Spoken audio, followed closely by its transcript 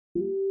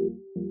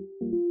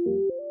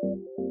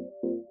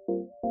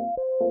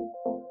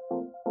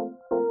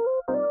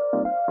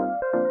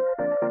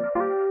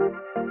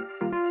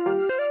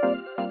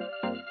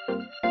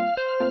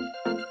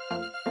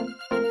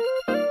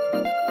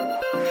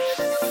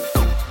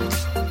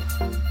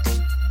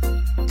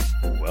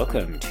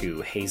welcome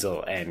to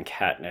Hazel and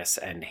Katniss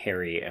and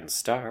Harry and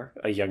Star,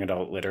 a young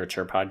adult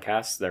literature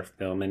podcast, their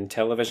film and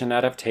television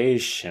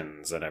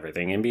adaptations and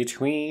everything in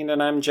between.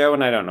 And I'm Joe,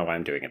 and I don't know why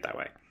I'm doing it that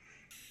way.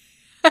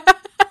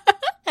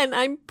 And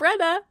I'm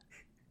Brenna.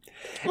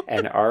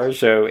 And our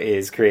show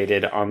is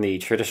created on the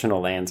traditional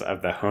lands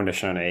of the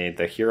Haudenosaunee,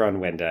 the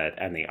Huron-Wendat,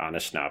 and the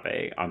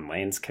Anishinaabe, on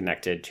lands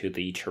connected to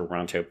the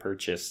Toronto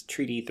Purchase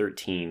Treaty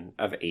 13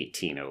 of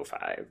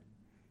 1805.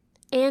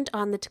 And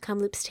on the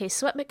Tecumloops Te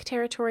Secwepemc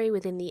territory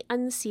within the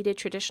unceded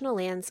traditional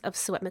lands of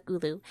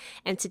Secwepemc-Ulu.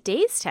 And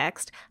today's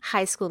text,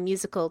 High School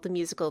Musical,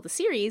 the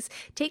series,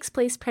 takes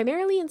place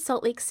primarily in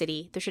Salt Lake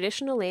City, the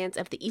traditional lands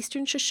of the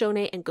Eastern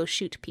Shoshone and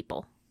Goshute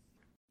people.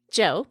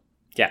 Joe?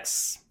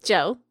 Yes.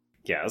 Joe?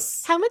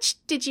 Yes. How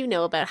much did you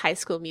know about High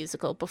School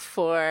Musical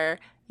before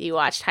you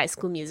watched High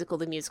School Musical,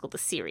 the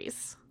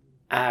series?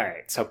 All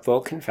right, so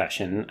full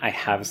confession, I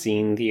have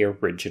seen the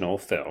original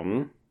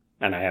film,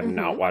 and I have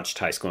not watched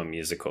High School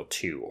Musical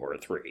 2 or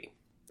 3.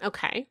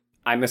 Okay.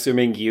 I'm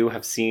assuming you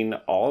have seen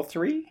all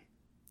 3?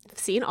 I've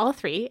seen all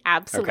 3,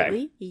 absolutely.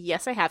 Okay.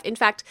 Yes, I have. In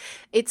fact,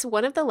 it's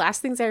one of the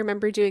last things I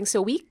remember doing.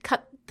 So we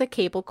cut the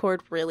cable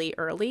cord really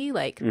early,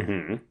 like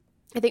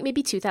I think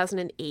maybe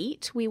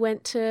 2008 we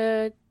went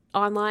to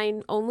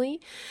online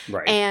only.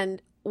 Right.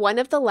 And one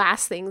of the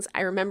last things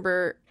I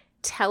remember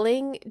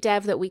telling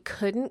Dev that we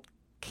couldn't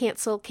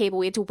cancel cable.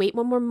 We had to wait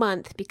one more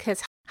month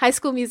because High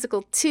School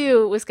Musical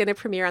 2 was going to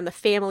premiere on the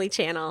Family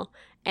Channel,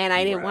 and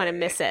I didn't want to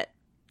miss it.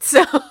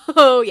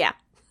 So, yeah.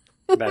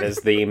 That is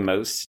the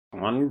most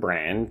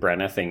on-brand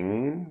Brenna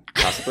thing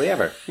possibly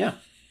ever. Yeah.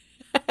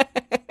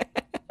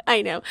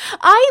 I know.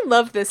 I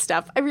love this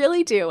stuff. I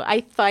really do.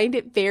 I find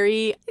it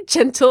very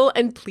gentle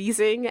and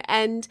pleasing.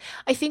 And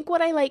I think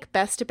what I like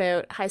best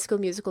about High School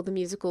Musical,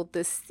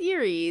 the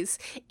series,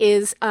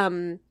 is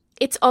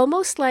it's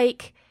almost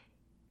like,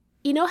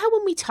 you know how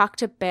when we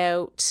talked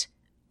about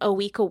A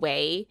Week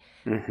Away,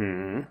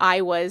 I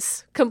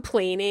was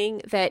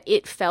complaining that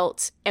it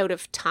felt out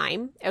of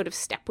time, out of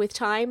step with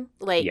time.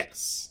 Like,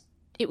 yes.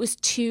 It was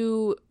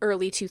too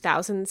early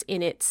 2000s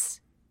in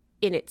its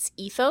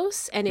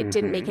ethos, and it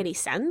didn't make any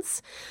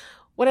sense.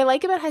 What I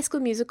like about High School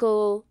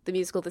Musical,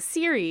 the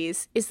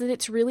series, is that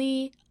it's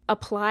really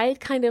applied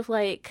kind of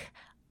like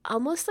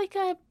almost like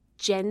a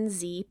Gen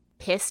Z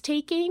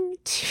piss-taking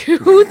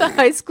to the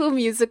High School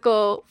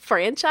Musical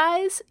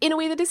franchise in a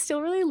way that is still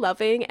really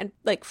loving and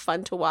like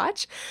fun to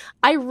watch.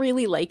 I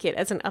really like it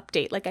as an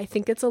update. Like, I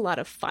think it's a lot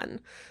of fun.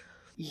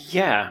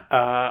 Yeah,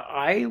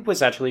 I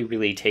was actually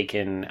really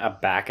taken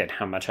aback at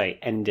how much I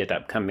ended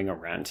up coming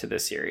around to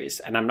this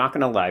series. And I'm not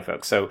going to lie,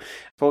 folks. So,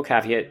 full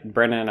caveat,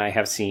 Brenna and I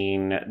have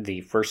seen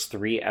the first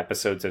 3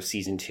 episodes of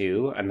season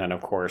 2, and then,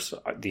 of course,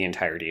 the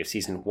entirety of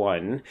season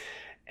 1.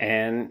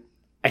 And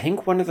I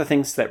think one of the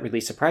things that really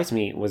surprised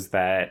me was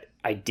that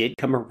I did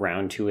come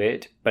around to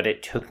it, but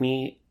it took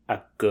me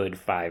a good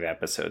 5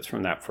 episodes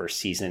from that first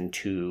season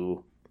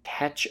to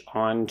catch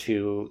on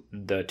to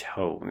the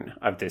tone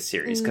of this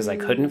series, because I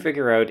couldn't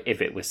figure out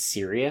if it was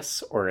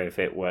serious or if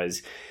it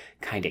was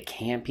kind of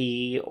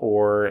campy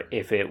or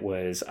if it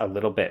was a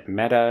little bit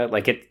meta.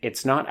 Like,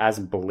 it's not as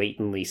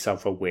blatantly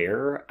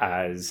self-aware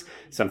as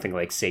something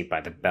like Saved by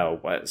the Bell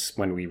was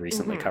when we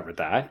recently covered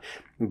that,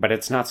 but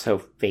it's not so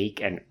fake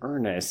and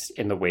earnest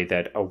in the way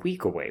that A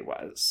Week Away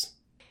was.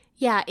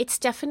 Yeah, it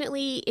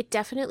definitely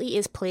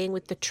is playing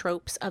with the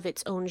tropes of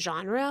its own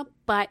genre,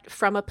 but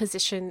from a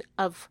position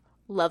of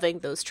loving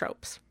those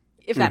tropes,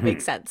 if that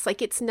makes sense.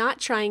 Like, it's not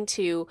trying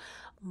to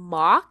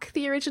mock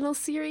the original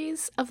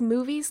series of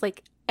movies.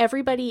 Like,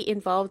 everybody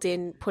involved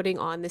in putting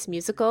on this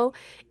musical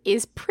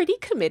is pretty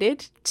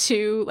committed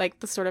to like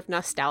the sort of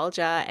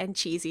nostalgia and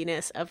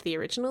cheesiness of the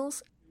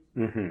originals.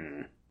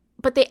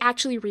 But they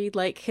actually read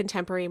like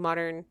contemporary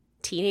modern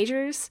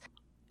teenagers,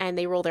 and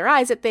they roll their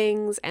eyes at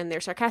things, and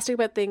they're sarcastic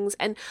about things.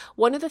 And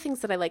one of the things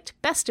that I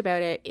liked best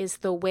about it is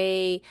the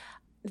way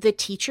the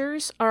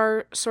teachers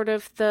are sort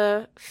of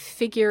the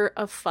figure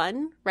of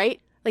fun,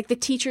 right? Like, the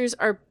teachers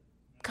are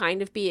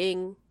kind of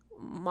being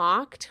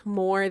mocked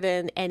more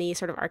than any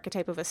sort of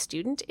archetype of a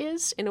student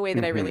is, in a way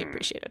that I really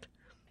appreciated.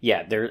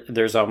 Yeah,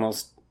 there's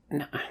almost,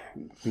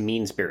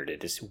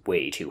 mean-spirited is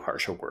way too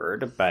harsh a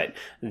word, but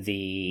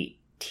the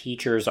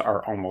teachers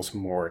are almost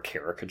more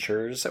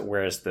caricatures,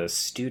 whereas the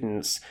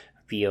students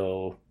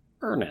feel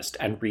earnest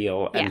and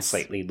real and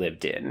slightly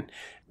lived in.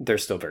 They're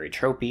still very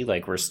tropey,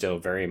 like, we're still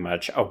very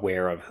much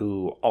aware of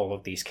who all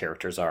of these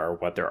characters are,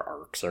 what their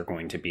arcs are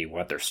going to be,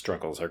 what their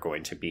struggles are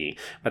going to be,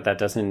 but that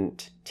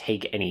doesn't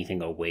take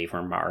anything away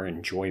from our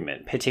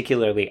enjoyment,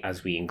 particularly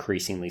as we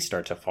increasingly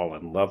start to fall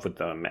in love with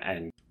them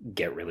and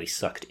get really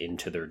sucked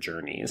into their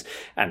journeys.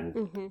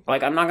 And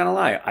like, I'm not gonna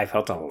lie, I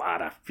felt a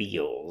lot of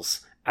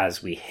feels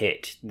as we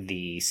hit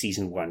the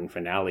season 1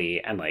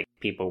 finale, and like,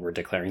 people were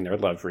declaring their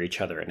love for each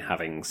other and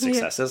having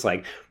successes.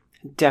 Like,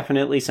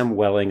 definitely some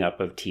welling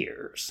up of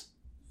tears.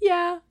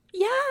 Yeah.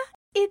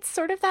 It's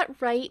sort of that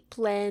right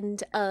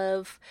blend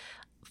of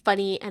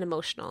funny and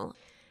emotional.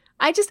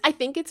 I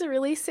think it's a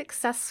really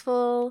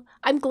successful.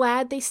 I'm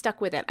glad they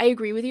stuck with it. I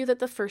agree with you that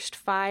the first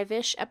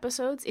 5-ish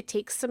episodes, it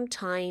takes some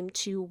time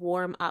to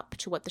warm up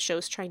to what the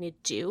show's trying to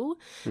do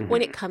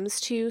when it comes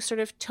to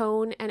sort of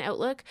tone and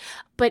outlook,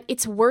 but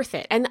it's worth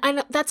it. And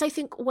that's, I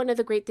think, one of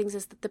the great things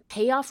is that the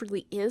payoff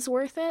really is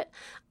worth it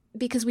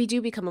because we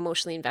do become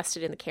emotionally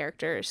invested in the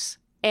characters.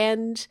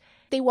 And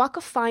they walk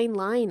a fine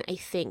line, I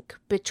think,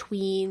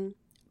 between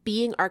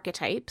being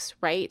archetypes,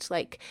 right?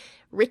 Like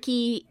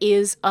Ricky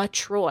is a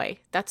Troy.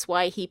 That's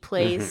why he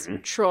plays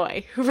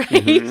Troy,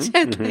 right?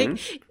 And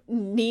like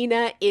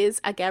Nina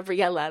is a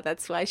Gabriella.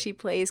 That's why she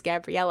plays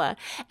Gabriella.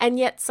 And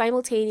yet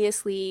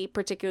simultaneously,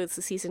 particularly as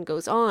the season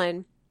goes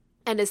on,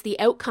 and as the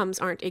outcomes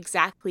aren't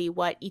exactly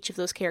what each of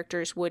those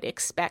characters would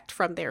expect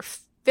from their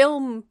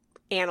film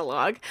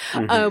analog,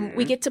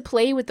 we get to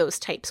play with those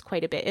types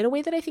quite a bit in a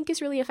way that I think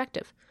is really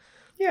effective.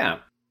 Yeah.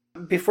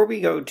 Before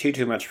we go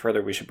too much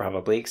further, we should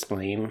probably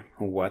explain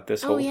what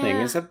this whole thing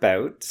is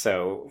about.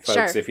 So,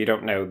 folks, if you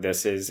don't know,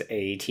 this is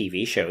a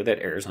TV show that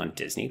airs on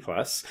Disney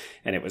Plus,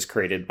 and it was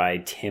created by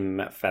Tim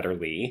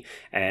Federle,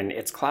 and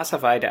it's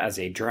classified as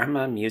a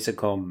drama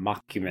musical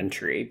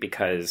mockumentary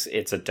because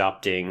it's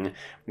adopting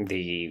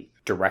the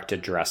direct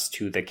address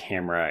to the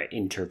camera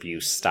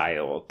interview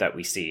style that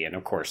we see. And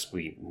of course,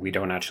 we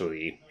don't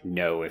actually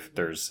know if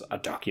there's a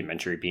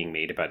documentary being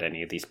made about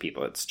any of these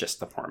people. It's just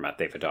the format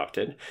they've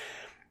adopted.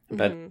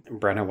 But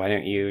Brenna, why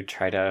don't you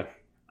try to,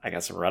 I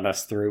guess, run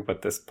us through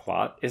what this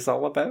plot is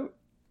all about?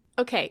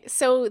 Okay,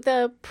 so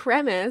the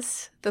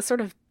premise, the sort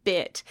of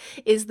bit,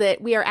 is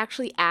that we are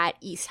actually at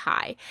East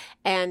High,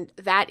 and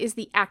that is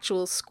the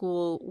actual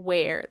school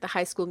where the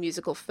High School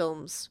Musical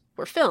films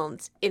were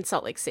filmed in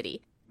Salt Lake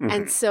City.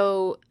 And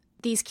so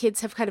these kids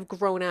have kind of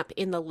grown up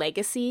in the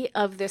legacy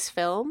of this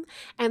film,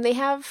 and they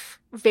have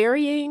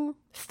varying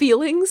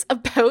feelings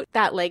about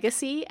that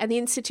legacy, and the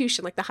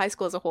institution, like the high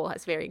school as a whole,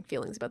 has varying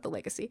feelings about the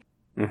legacy.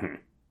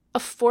 A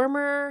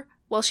former,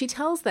 well, she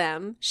tells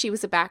them she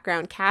was a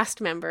background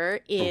cast member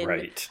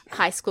in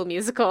High School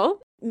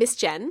Musical, Miss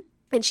Jen,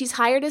 and she's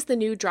hired as the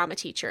new drama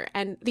teacher,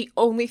 and the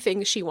only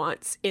thing she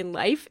wants in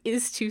life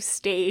is to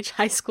stage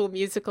High School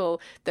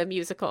Musical, the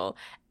musical,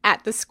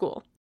 at the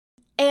school.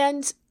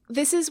 And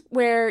this is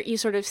where you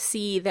sort of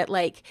see that,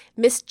 like,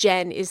 Miss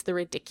Jen is the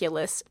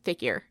ridiculous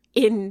figure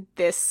in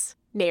this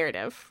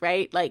narrative,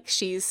 right? Like,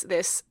 she's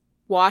this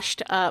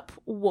washed up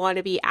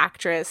wannabe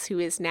actress who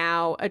is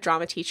now a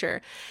drama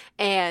teacher,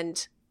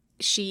 and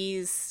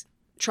she's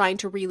trying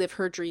to relive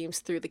her dreams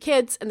through the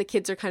kids, and the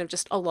kids are kind of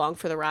just along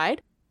for the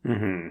ride.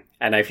 And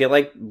I feel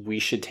like we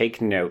should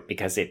take note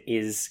because it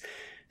is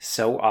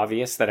so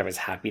obvious that I was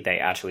happy they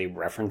actually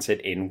reference it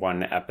in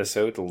one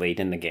episode late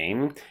in the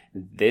game.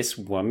 This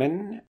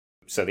woman,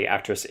 so the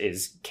actress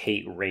is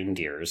Kate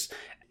Reindeers.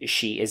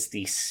 She is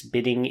the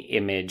spitting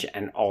image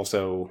and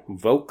also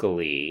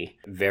vocally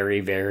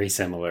very, very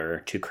similar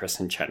to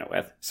Kristen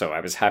Chenoweth. So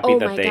I was happy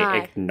that they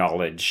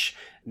acknowledge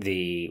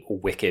the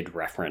Wicked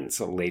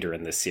reference later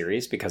in the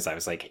series, because I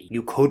was like,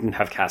 you couldn't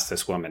have cast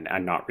this woman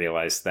and not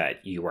realize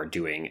that you are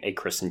doing a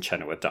Kristen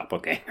Chenoweth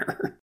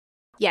doppelganger.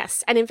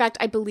 Yes, and in fact,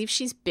 I believe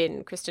she's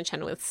been Kristen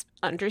Chenoweth's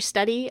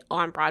understudy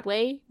on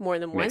Broadway more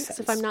than once,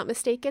 if I'm not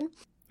mistaken.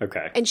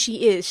 Okay. And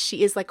she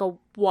is like a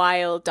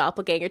wild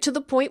doppelganger, to the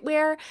point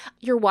where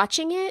you're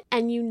watching it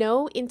and you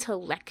know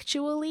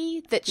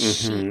intellectually that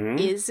she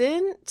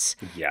isn't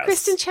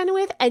Kristen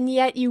Chenoweth, and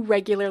yet you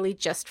regularly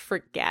just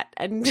forget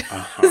and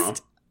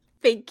just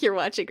think you're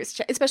watching Kristen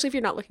Chenoweth, especially if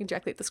you're not looking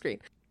directly at the screen.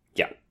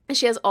 Yeah. And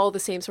she has all the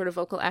same sort of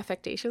vocal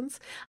affectations.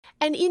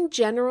 And in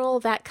general,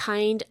 that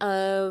kind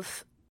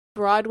of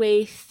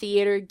Broadway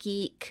theater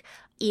geek,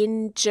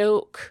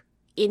 in-joke,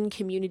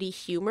 in-community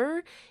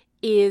humor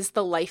is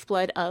the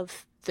lifeblood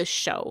of the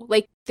show.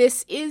 Like,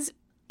 this is,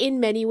 in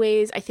many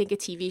ways, I think, a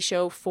TV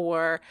show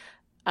for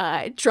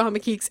drama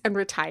geeks and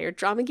retired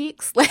drama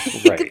geeks.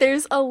 Like,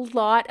 there's a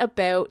lot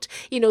about,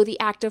 you know, the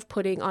act of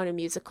putting on a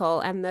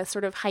musical and the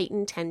sort of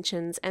heightened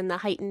tensions and the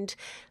heightened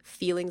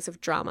feelings of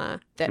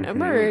drama that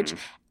emerge.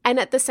 And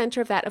at the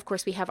center of that, of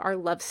course, we have our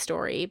love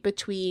story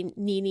between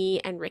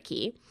Nini and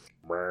Ricky.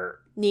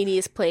 Nini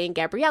is playing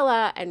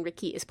Gabriella and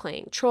Ricky is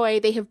playing Troy.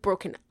 They have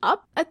broken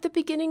up at the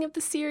beginning of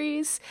the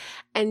series,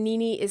 and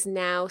Nini is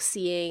now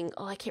seeing,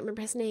 I can't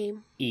remember his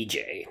name.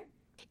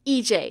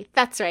 EJ,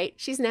 that's right.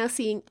 She's now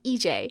seeing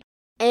EJ.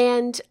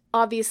 And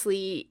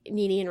obviously,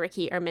 Nini and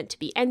Ricky are meant to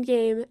be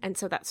endgame, and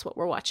so that's what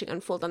we're watching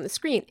unfold on the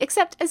screen.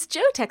 Except, as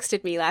Joe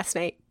texted me last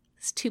night,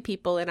 it's two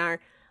people in our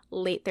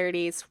late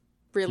 30s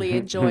really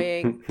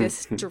enjoying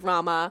this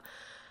drama.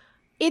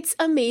 It's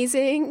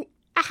amazing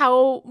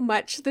how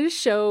much the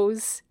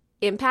show's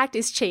impact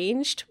is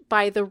changed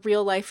by the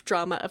real life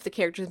drama of the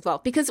characters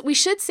involved. Because we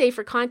should say,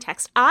 for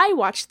context, I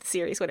watched the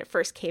series when it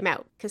first came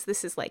out, because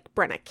this is like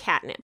Brenna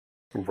catnip.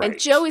 And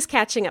Joe is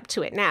catching up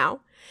to it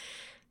now.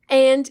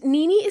 And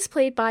Nini is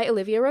played by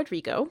Olivia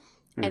Rodrigo,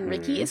 and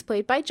Ricky is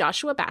played by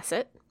Joshua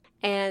Bassett.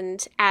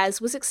 And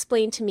as was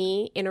explained to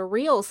me in a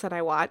Reels that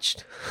I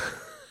watched...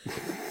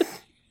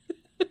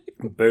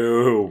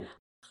 Boo!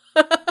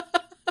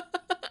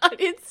 on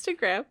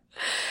Instagram,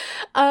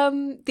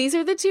 These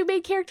are the two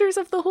main characters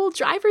of the whole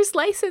driver's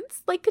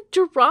license, like a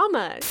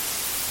drama.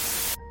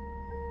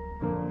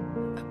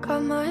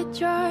 Got my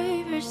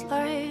driver's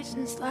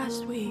license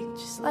last week,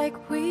 just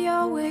like we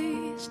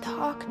always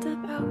talked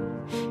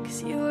about.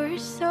 Cause you were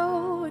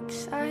so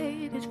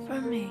excited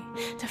for me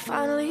to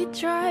finally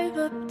drive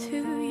up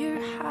to your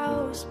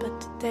house.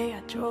 But today I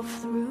drove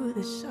through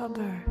the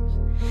suburbs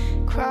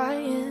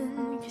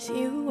crying cause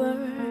you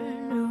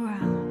weren't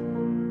around.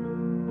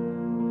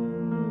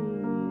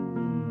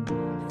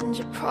 And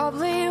you're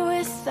probably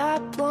with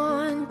that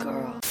blonde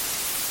girl.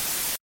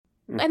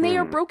 And they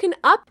are broken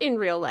up in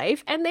real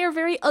life, and they are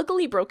very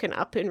ugly broken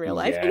up in real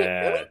life. Yeah. And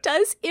it really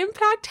does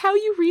impact how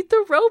you read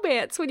the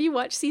romance when you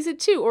watch season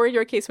 2, or in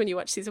your case, when you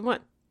watch season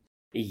 1.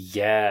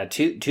 Yeah,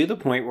 to the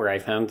point where I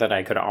found that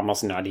I could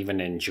almost not even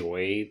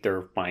enjoy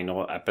their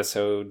final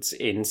episodes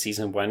in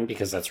season 1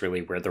 because that's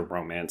really where the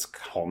romance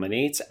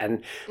culminates.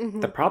 And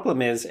the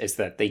problem is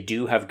that they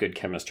do have good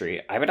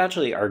chemistry. I would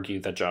actually argue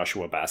that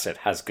Joshua Bassett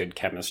has good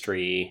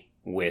chemistry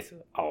with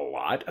a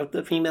lot of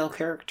the female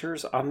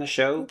characters on the I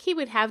show. think he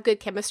would have good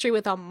chemistry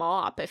with a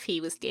mop if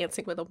he was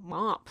dancing with a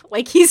mop.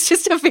 Like, he's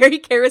just a very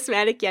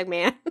charismatic young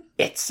man.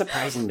 It's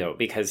surprising though,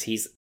 because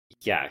he's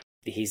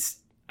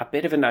a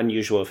bit of an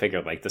unusual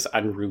figure, like this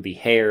unruly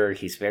hair.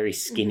 He's very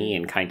skinny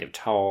and kind of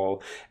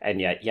tall.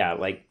 And yet,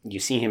 like you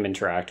see him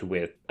interact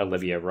with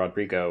Olivia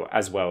Rodrigo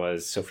as well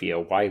as Sophia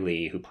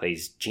Wiley, who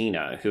plays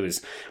Gina, who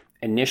is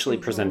initially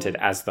presented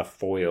as the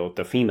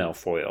female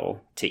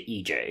foil to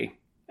EJ.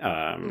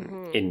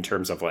 In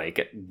terms of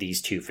like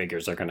these two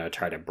figures are going to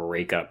try to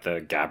break up the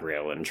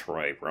Gabrielle and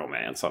Troy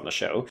romance on the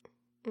show.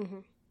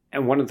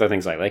 And one of the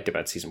things I liked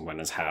about season 1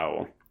 is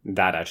how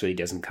that actually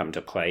doesn't come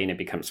to play, and it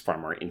becomes far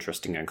more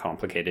interesting and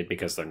complicated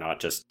because they're not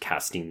just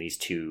casting these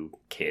two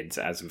kids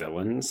as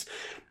villains.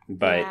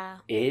 But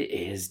it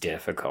is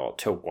difficult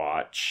to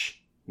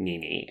watch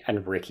Nene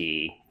and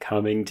Ricky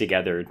coming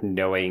together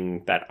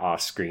knowing that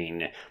off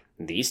screen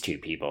these two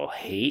people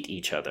hate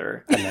each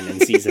other. And then in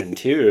season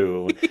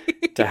 2,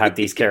 to have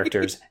these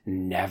characters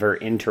never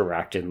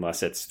interact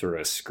unless it's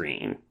through a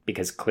screen,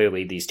 because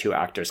clearly these two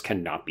actors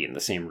cannot be in the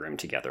same room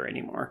together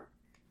anymore.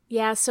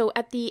 Yeah, so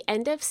at the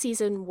end of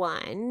season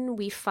 1,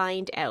 we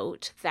find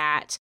out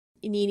that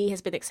Nene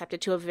has been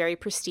accepted to a very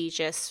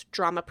prestigious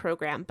drama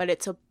program, but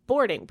it's a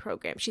boarding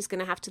program. She's going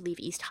to have to leave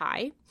East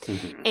High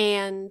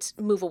and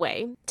move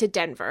away to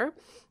Denver.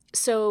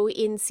 So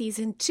in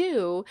season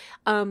 2,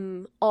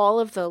 all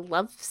of the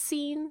love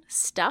scene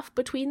stuff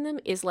between them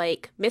is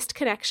like missed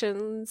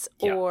connections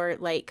or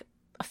like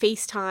a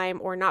FaceTime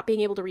or not being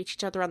able to reach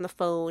each other on the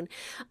phone.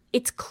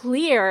 It's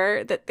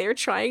clear that they're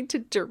trying to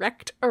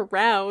direct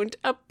around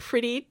a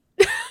pretty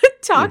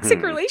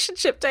toxic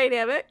relationship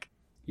dynamic.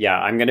 Yeah,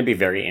 I'm going to be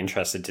very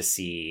interested to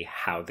see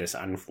how this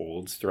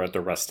unfolds throughout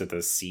the rest of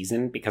the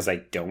season, because I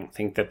don't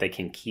think that they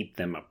can keep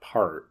them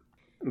apart.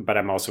 But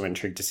I'm also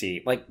intrigued to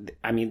see,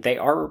 they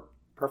are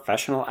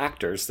professional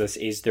actors. This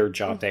is their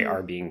job. They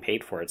are being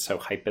paid for it. So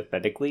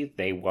hypothetically,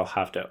 they will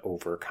have to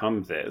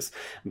overcome this.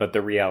 But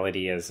the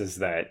reality is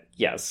that,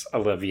 yes,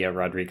 Olivia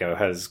Rodrigo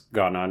has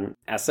gone on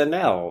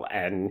SNL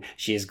and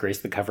she has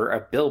graced the cover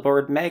of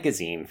Billboard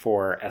magazine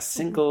for a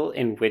single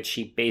in which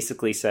she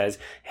basically says,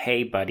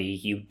 hey, buddy,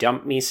 you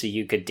dumped me so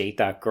you could date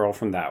that girl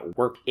from that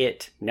Work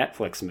It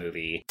Netflix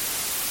movie.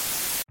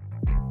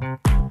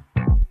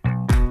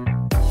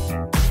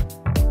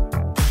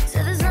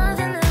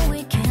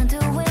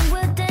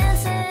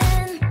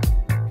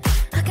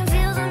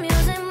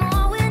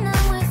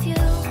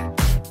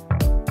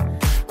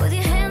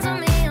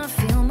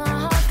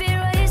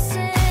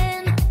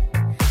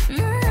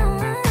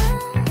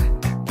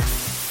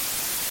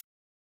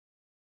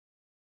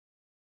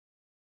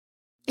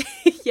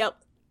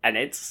 Yep. And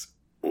it's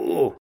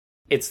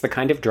the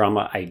kind of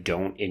drama I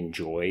don't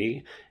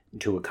enjoy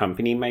to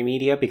accompany my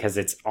media, because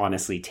it's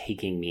honestly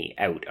taking me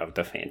out of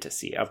the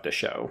fantasy of the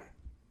show.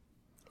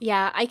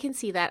 Yeah, I can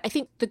see that. I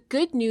think the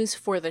good news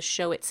for the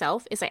show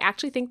itself is I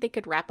actually think they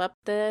could wrap up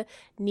the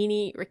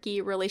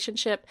Nene-Ricky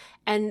relationship,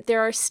 and there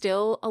are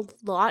still a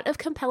lot of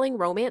compelling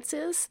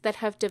romances that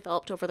have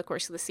developed over the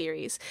course of the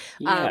series.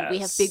 Yes. We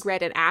have Big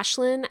Red and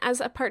Ashlyn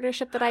as a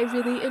partnership that I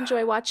really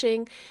enjoy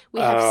watching. We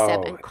have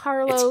Seb and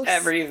Carlos. It's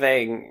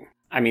everything.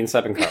 I mean,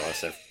 Seb and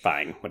Carlos are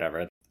fine,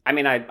 whatever. I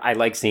mean, I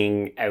like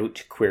seeing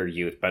out queer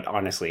youth, but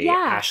honestly,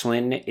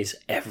 Ashlyn is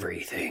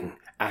everything.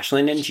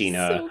 Ashlyn and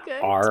Gina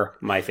are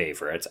my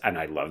favorites, and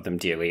I love them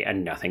dearly,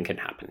 and nothing can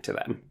happen to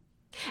them.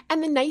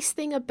 And the nice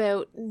thing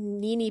about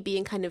Nene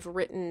being kind of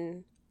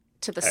written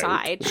to the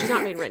side, she's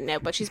not been written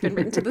out, but she's been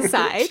written to the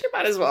side. She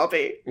might as well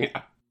be.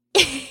 Yeah.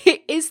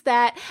 Is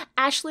that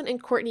Ashlyn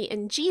and Courtney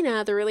and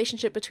Gina, the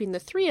relationship between the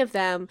three of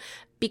them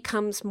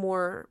becomes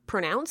more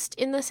pronounced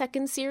in the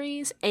second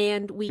series,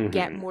 and we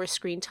get more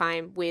screen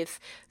time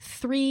with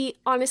three,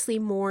 honestly,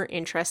 more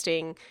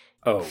interesting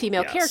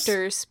female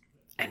characters.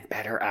 And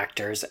better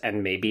actors,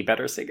 and maybe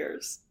better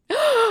singers.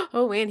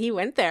 Oh man, he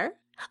went there.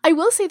 I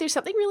will say there's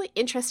something really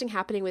interesting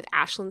happening with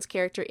Ashlyn's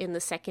character in the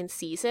second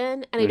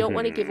season, and I don't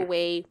want to give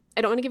away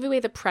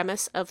the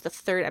premise of the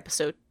third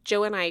episode.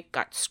 Joe and I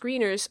got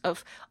screeners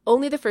of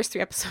only the first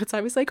 3 episodes.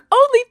 I was like,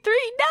 only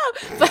 3?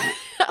 No! But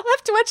I'll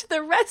have to watch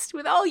the rest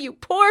with all you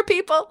poor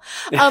people.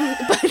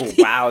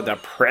 Wow, the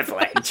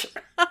privilege.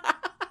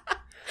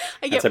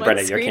 I get one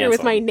screener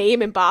with my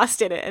name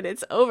embossed in it, and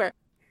it's over.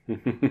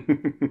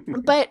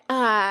 But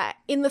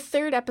in the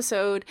third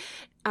episode,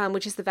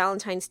 which is the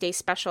Valentine's Day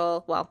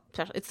special,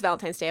 it's the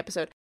Valentine's Day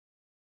episode,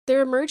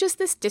 there emerges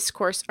this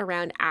discourse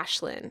around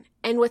Ashlyn.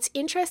 And what's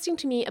interesting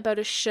to me about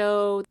a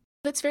show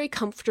that's very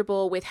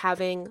comfortable with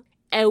having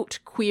out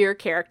queer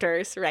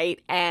characters,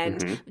 right?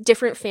 And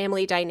different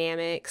family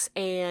dynamics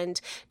and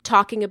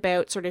talking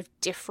about sort of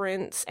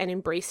difference and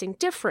embracing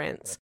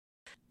difference.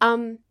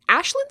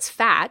 Ashlyn's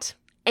fat,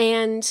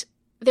 and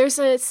there's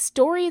a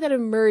story that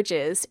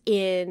emerges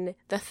in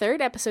the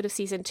third episode of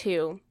season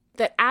 2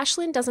 that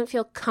Ashlyn doesn't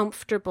feel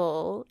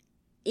comfortable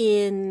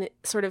in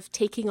sort of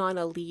taking on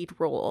a lead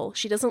role.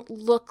 She doesn't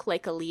look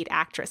like a lead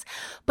actress,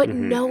 but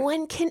no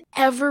one can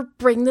ever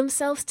bring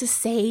themselves to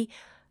say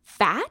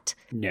fat.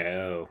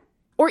 No.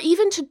 Or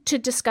even to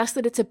discuss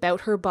that it's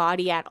about her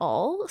body at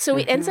all. So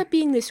it ends up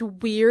being this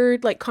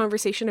weird like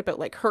conversation about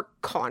like her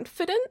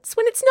confidence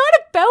when it's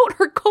not about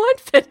her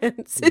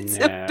confidence. It's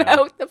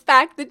about the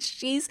fact that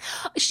she's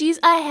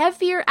a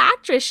heavier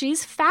actress.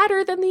 She's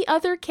fatter than the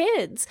other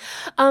kids.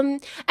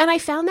 And I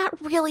found that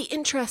really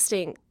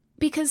interesting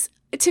because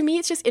to me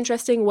it's just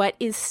interesting what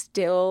is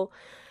still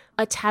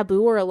a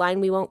taboo or a line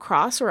we won't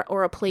cross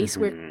or a place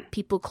where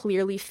people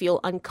clearly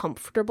feel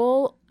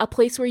uncomfortable, a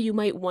place where you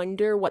might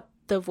wonder what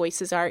the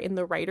voices are in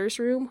the writer's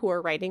room who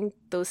are writing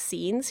those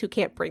scenes who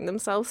can't bring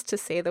themselves to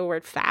say the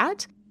word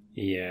fat.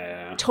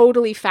 Yeah.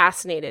 Totally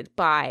fascinated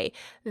by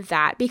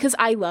that because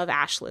I love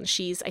Ashlyn.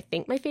 She's, I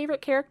think, my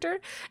favorite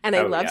character, and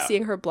I love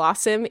seeing her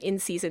blossom in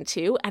season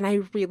 2, and I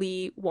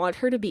really want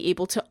her to be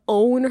able to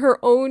own her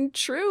own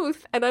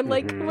truth. And I'm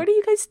like, what are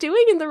you guys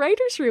doing in the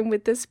writer's room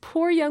with this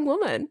poor young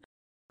woman?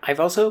 I've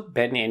also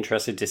been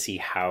interested to see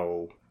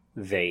how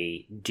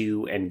they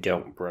do and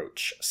don't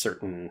broach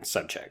certain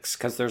subjects,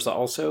 because there's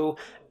also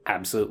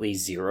absolutely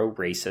zero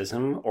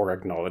racism or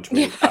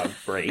acknowledgement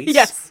of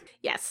race.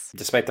 Yes.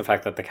 Despite the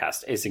fact that the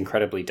cast is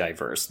incredibly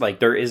diverse. Like,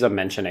 there is a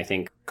mention, I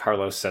think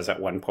Carlos says at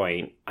one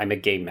point, I'm a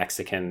gay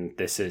Mexican,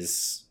 this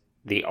is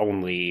the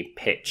only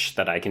pitch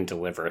that I can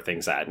deliver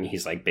things at, and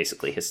he's like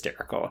basically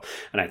hysterical.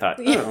 And I thought,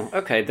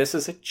 okay, this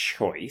is a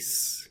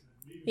choice.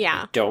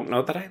 Yeah. I don't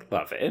know that I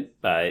love it,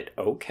 but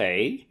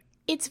okay.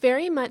 It's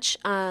very much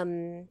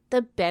the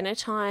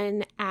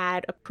Benetton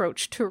ad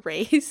approach to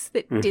race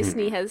that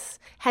Disney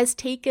has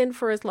taken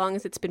for as long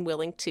as it's been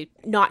willing to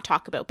not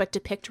talk about, but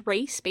depict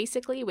race,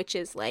 basically, which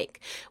is like,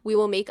 we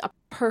will make a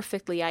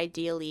perfectly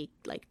ideally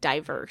like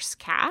diverse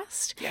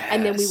cast,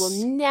 and then we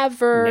will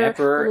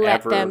never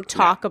let them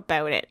talk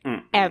about it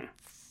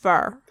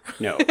ever.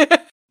 No.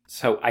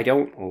 So I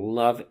don't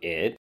love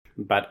it,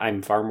 but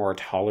I'm far more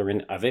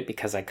tolerant of it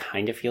because I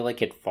kind of feel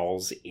like it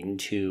falls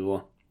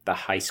into the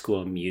High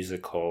School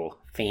Musical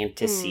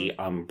fantasy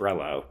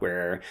umbrella,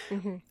 where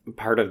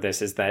part of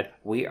this is that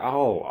we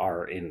all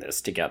are in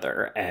this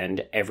together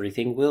and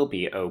everything will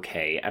be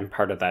okay. And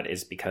part of that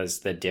is because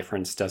the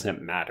difference doesn't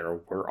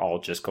matter. We're all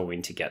just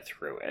going to get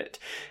through it.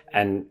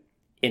 And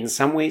in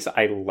some ways,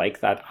 I like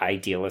that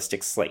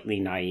idealistic,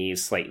 slightly naive,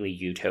 slightly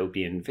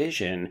utopian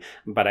vision,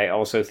 but I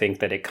also think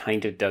that it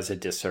kind of does a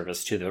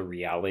disservice to the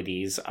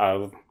realities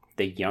of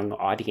the young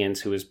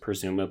audience who is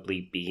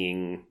presumably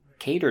being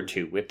catered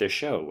to with the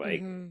show.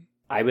 Like,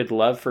 I would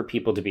love for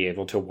people to be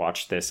able to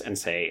watch this and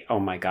say, oh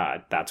my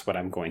God, that's what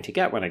I'm going to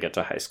get when I get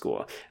to high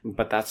school.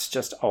 But that's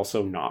just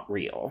also not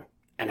real.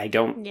 And I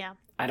don't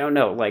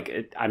know,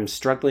 like, I'm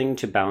struggling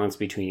to balance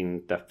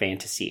between the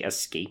fantasy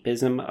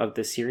escapism of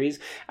the series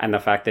and the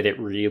fact that it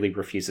really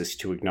refuses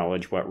to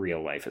acknowledge what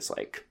real life is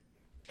like.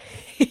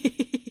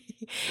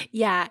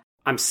 Yeah.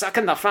 I'm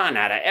sucking the fun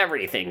out of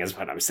everything is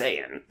what I'm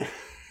saying.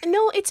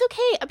 No, it's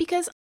okay,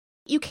 because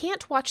you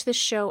can't watch this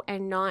show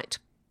and not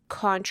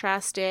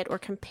contrast it or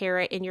compare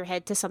it in your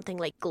head to something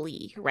like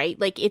Glee, right?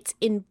 Like, it's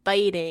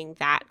inviting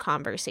that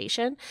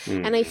conversation.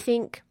 And I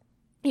think,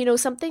 you know,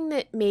 something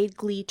that made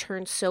Glee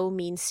turn so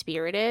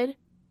mean-spirited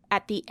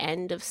at the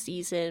end of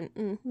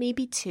season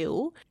maybe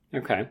 2.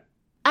 Okay.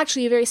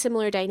 Actually, a very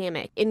similar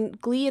dynamic. In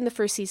Glee in the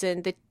first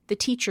season, the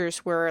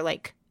teachers were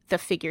like the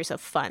figures of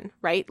fun,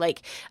 right?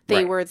 Like,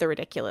 they were the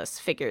ridiculous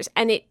figures.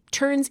 And it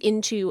turns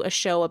into a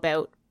show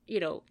about, you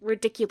know,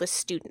 ridiculous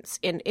students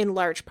in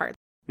large part.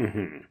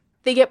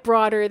 They get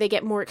broader, they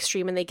get more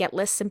extreme, and they get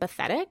less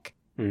sympathetic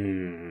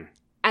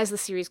as the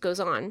series goes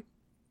on.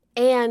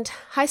 And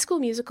High School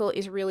Musical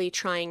is really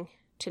trying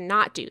to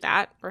not do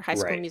that, or High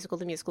School Musical,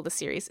 the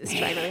series, is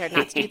trying really hard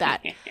not to do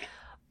that.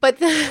 But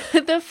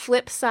the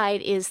flip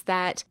side is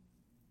that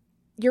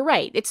you're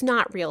right, it's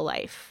not real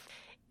life.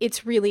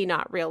 It's really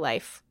not real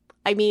life.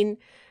 I mean,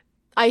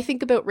 I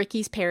think about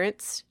Ricky's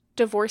parents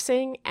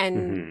divorcing,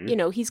 and you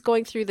know, he's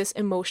going through this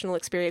emotional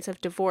experience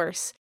of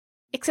divorce,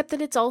 Except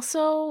that it's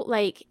also,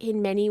 like,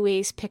 in many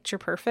ways picture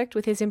perfect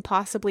with his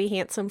impossibly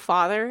handsome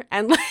father.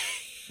 And, like,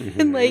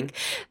 and, like,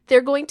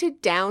 they're going to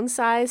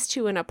downsize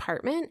to an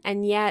apartment,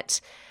 and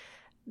yet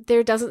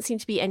there doesn't seem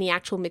to be any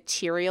actual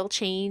material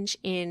change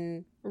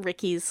in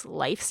Ricky's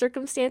life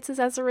circumstances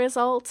as a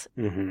result.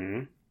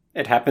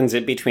 It happens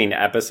in between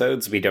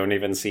episodes. We don't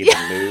even see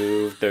them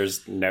move.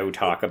 There's no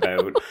talk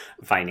about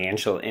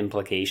financial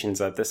implications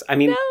of this. I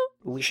mean,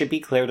 we should be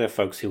clear to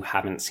folks who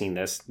haven't seen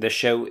this. The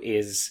show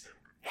is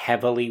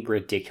heavily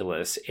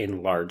ridiculous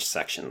in large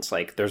sections.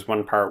 Like, there's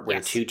one part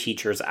where two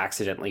teachers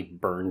accidentally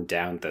burned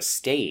down the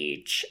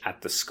stage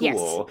at the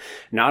school.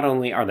 Not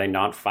only are they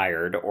not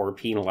fired or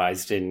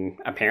penalized in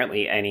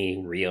apparently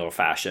any real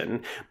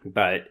fashion,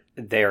 but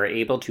they're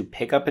able to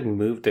pick up and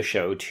move the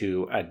show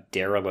to a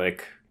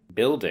derelict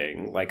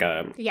building, like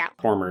a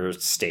former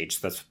stage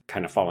that's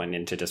kind of fallen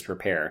into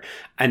disrepair,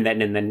 and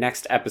then in the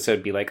next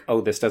episode be like, oh,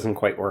 this doesn't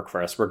quite work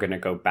for us, we're going to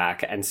go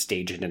back and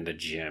stage it in the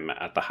gym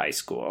at the high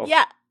school.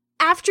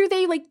 After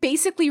they, like,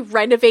 basically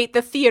renovate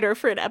the theater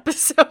for an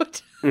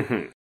episode.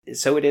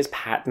 So it is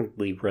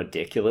patently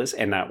ridiculous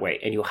in that way,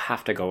 and you'll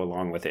have to go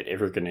along with it if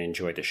you're going to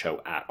enjoy the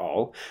show at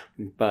all.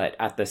 But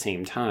at the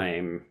same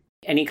time,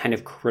 any kind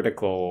of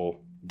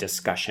critical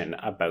discussion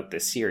about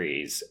this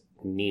series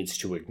needs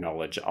to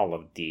acknowledge all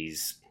of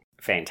these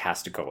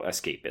fantastical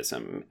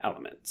escapism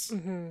elements.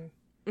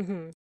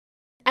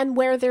 And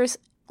where there's,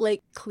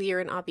 like, clear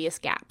and obvious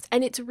gaps.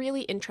 And it's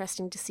really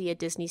interesting to see a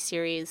Disney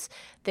series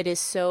that is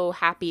so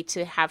happy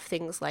to have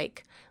things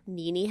like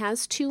Nini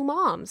has two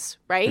moms,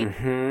 right?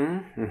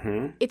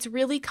 It's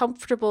really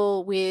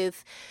comfortable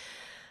with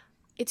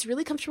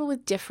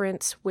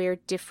difference, where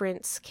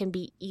difference can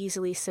be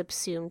easily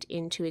subsumed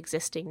into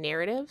existing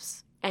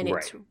narratives. And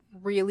it's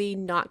really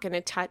not going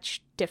to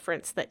touch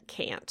difference that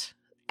can't.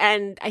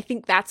 And I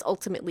think that's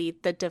ultimately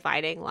the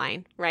dividing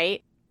line,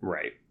 right?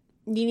 Right.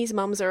 Nini's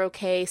moms are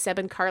okay. Seb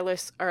and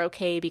Carlos are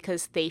okay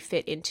because they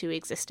fit into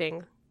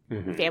existing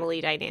family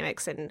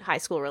dynamics and high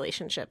school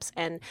relationships.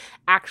 And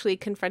actually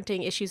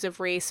confronting issues of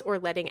race or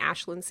letting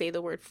Ashlyn say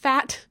the word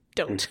fat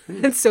don't.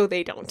 And so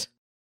they don't.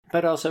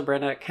 But also,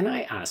 Brenna, can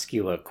I ask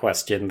you a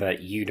question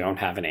that you don't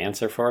have an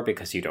answer for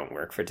because you don't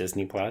work for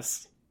Disney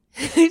Plus?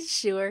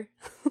 Sure.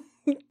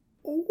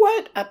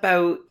 What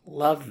about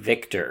Love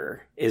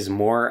Victor is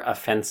more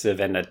offensive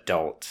and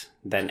adult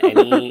than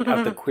any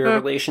of the queer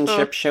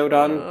relationships showed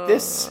on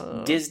this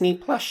Disney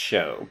Plus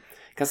show?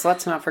 Because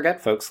let's not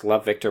forget, folks,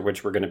 Love Victor,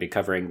 which we're going to be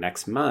covering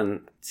next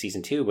month,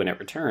 season 2, when it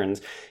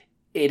returns,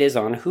 it is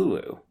on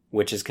Hulu,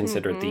 which is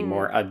considered the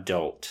more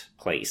adult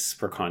place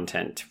for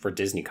content, for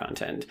Disney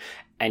content.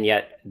 And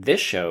yet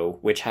this show,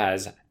 which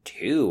has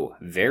 2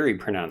 very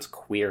pronounced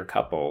queer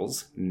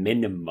couples,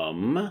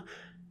 minimum,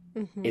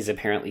 is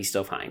apparently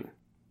still fine.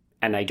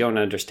 And I don't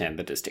understand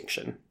the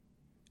distinction.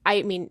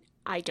 I mean,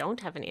 I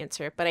don't have an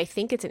answer, but I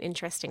think it's an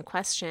interesting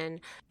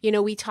question. You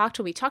know, when we talked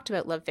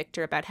about Love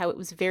Victor about how it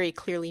was very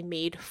clearly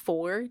made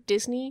for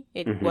Disney.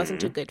 It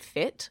wasn't a good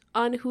fit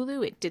on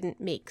Hulu. It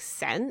didn't make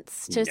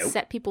sense to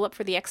set people up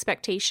for the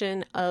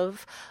expectation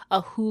of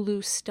a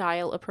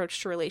Hulu-style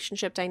approach to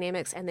relationship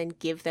dynamics and then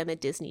give them a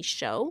Disney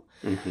show.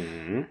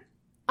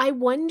 I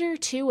wonder,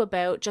 too,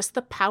 about just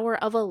the power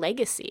of a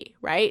legacy,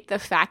 right? The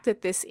fact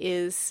that this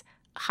is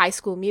High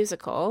School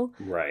Musical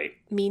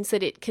means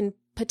that it can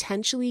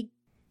potentially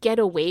get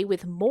away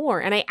with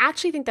more. And I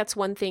actually think that's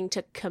one thing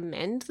to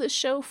commend the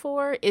show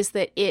for, is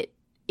that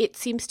it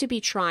seems to be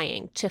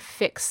trying to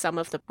fix some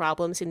of the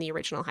problems in the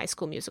original High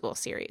School Musical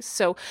series.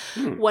 So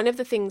one of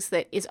the things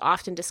that is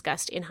often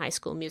discussed in High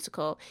School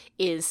Musical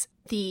is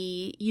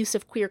the use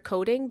of queer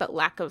coding, but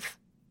lack of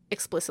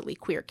explicitly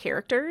queer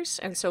characters.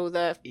 And so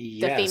the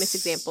famous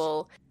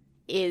example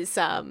is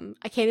I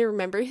can't even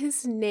remember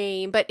his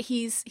name, but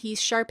he's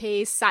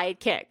Sharpay's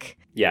sidekick.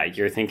 Yeah,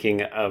 you're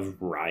thinking of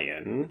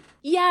Ryan.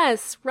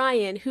 Yes,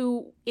 Ryan,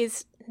 who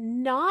is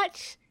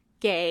not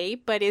gay,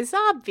 but is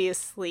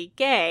obviously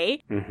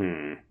gay.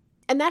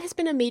 And that has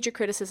been a major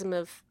criticism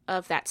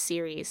of that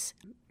series.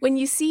 When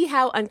you see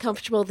how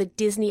uncomfortable the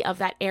Disney of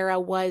that era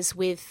was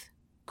with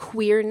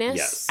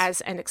queerness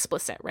as an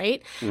explicit,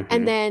 right?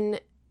 And then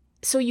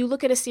so you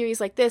look at a series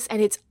like this,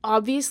 and it's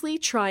obviously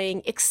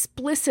trying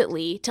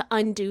explicitly to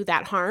undo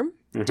that harm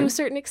to a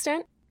certain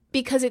extent,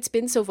 because it's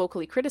been so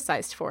vocally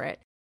criticized for it.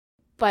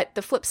 But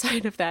the flip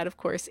side of that, of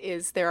course,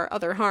 is there are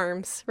other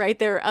harms, right?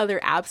 There are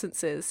other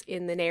absences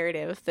in the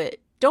narrative that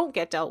don't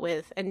get dealt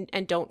with and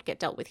don't get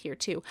dealt with here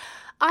too.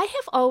 I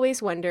have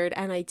always wondered,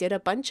 and I did a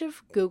bunch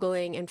of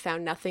Googling and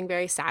found nothing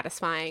very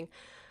satisfying.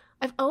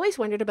 I've always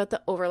wondered about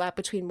the overlap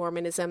between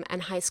Mormonism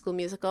and High School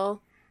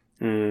Musical.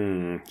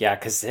 Yeah,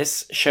 because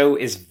this show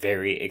is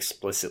very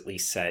explicitly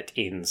set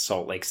in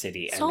Salt Lake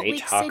City, and they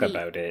talk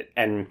about it.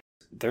 And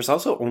there's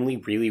also only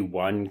really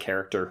one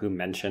character who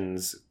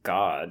mentions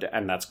God,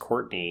 and that's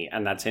Courtney,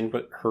 and that's in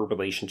her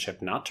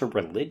relationship not to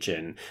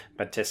religion,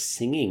 but to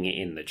singing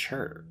in the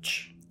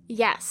church.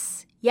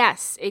 Yes,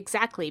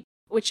 exactly.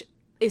 Which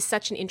is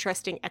such an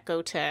interesting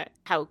echo to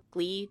how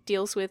Glee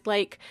deals with,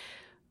 like,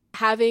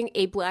 having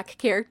a black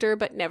character,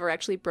 but never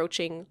actually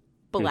broaching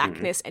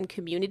blackness and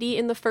community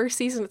in the first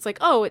season. It's like,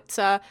 oh, it's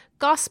a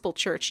gospel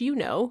church,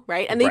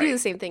 right? And they do the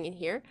same thing in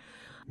here.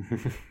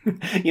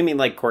 You mean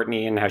like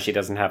Courtney and how she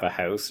doesn't have a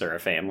house or a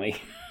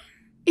family?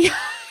 Yeah,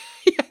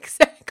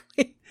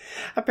 exactly.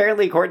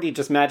 Apparently Courtney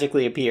just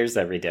magically appears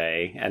every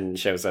day and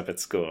shows up at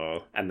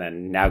school and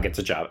then now gets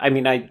a job. I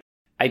mean, I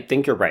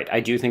think you're right. I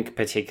do think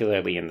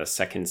particularly in the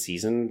second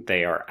season,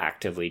 they are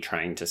actively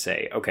trying to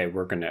say, okay,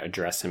 we're going to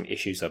address some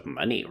issues of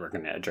money. We're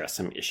going to address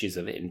some issues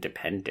of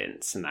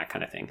independence and that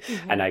kind of thing.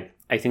 Mm-hmm. And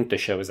I think the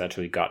show has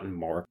actually gotten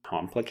more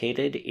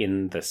complicated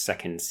in the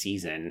second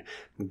season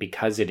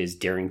because it is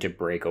daring to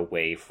break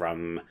away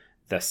from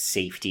the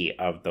safety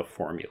of the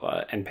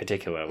formula and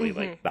particularly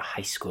like the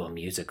High School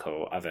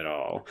Musical of it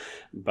all.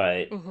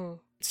 But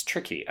it's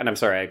tricky. And I'm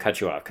sorry, I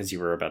cut you off because you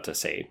were about to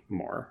say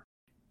more.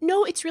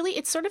 No, it's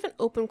sort of an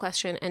open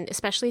question, and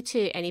especially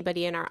to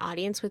anybody in our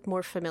audience with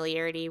more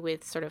familiarity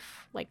with sort of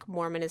like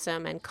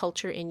Mormonism and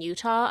culture in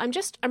Utah.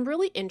 I'm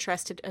really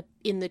interested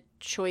in the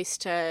choice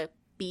to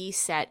be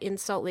set in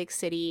Salt Lake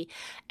City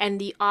and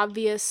the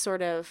obvious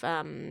sort of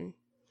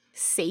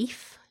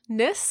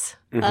safeness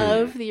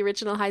of the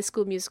original High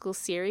School Musical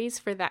series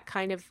for that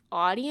kind of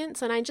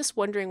audience. And I'm just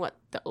wondering what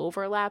the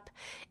overlap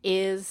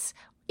is,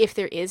 if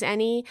there is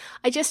any.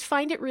 I just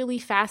find it really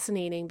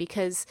fascinating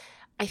because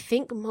I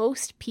think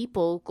most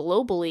people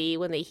globally,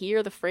 when they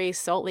hear the phrase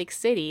Salt Lake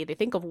City, they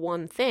think of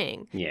one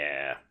thing.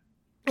 Yeah.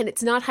 And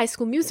it's not High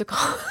School Musical.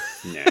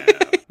 No.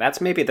 That's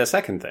maybe the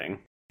second thing.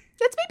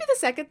 That's maybe the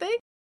second thing.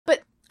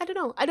 But I don't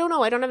know. I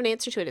don't have an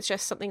answer to it. It's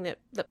just something that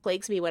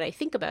plagues me when I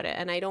think about it.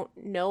 And I don't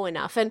know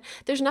enough. And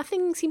there's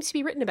nothing seems to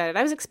be written about it.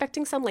 I was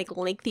expecting some like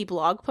lengthy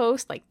blog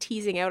post, like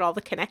teasing out all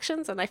the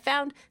connections. And I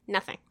found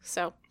nothing.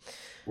 So...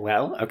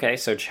 Well, okay,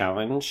 so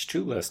challenge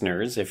to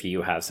listeners if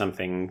you have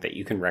something that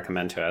you can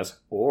recommend to us,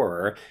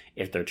 or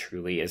if there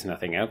truly is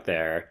nothing out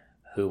there,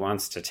 who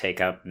wants to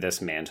take up this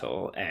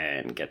mantle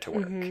and get to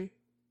work? Mm-hmm.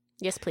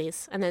 Yes,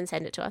 please. And then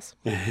send it to us.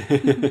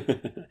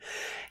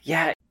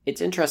 Yeah,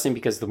 it's interesting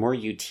because the more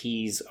you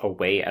tease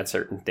away at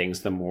certain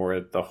things, the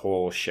more the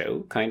whole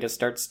show kind of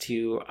starts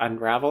to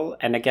unravel.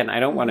 And again, I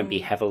don't want to be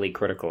heavily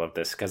critical of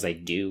this because I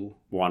do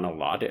want to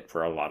laud it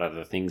for a lot of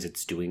the things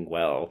it's doing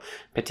well,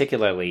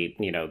 particularly,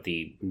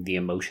 the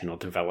emotional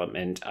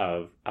development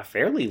of a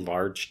fairly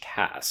large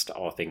cast,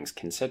 all things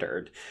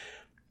considered.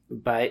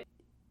 But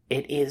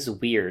it is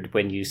weird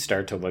when you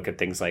start to look at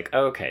things like,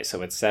 okay,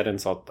 so it's set in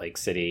Salt Lake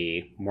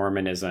City,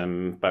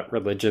 Mormonism, but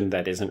religion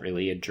that isn't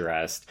really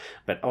addressed,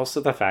 but also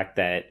the fact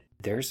that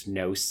there's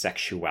no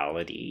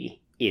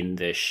sexuality in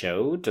this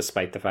show,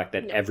 despite the fact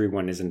that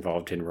everyone is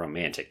involved in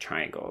romantic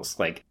triangles.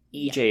 Like,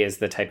 EJ is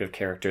the type of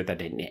character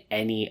that in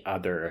any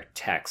other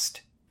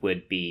text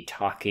would be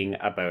talking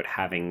about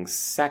having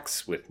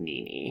sex with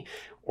Nini,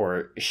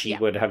 or she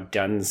would have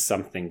done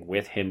something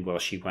with him while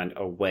she went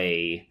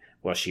away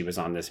while she was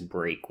on this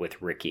break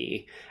with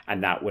Ricky,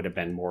 and that would have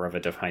been more of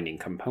a defining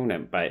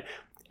component. But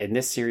in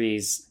this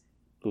series,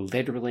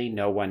 literally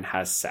no one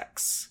has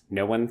sex.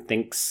 No one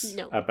thinks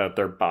about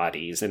their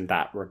bodies in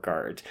that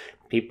regard.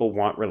 People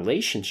want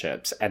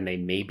relationships, and they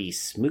maybe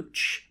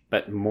smooch,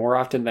 but more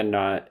often than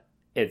not,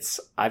 it's,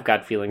 I've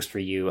got feelings for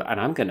you,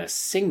 and I'm going to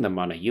sing them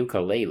on a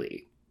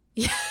ukulele.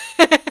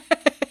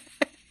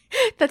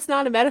 That's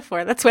not a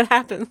metaphor. That's what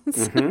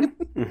happens.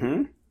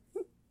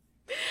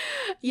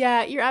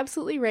 Yeah, you're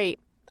absolutely right.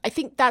 I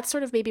think that's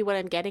sort of maybe what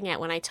I'm getting at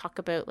when I talk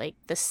about like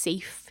the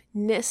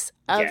safeness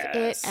of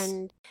it,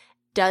 and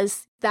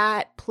does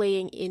that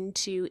playing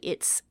into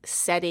its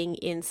setting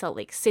in Salt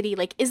Lake City?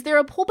 Like, is there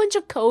a whole bunch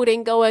of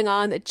coding going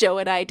on that Joe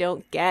and I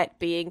don't get,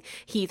 being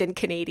heathen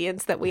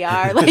Canadians that we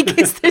are? Like,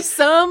 is there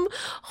some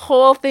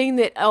whole thing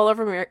that all of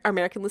our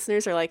American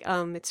listeners are like,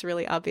 it's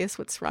really obvious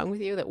what's wrong with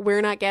you that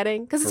we're not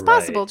getting? Because it's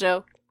possible,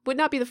 Joe. Would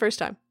not be the first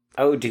time.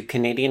 Oh, do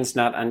Canadians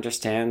not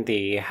understand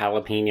the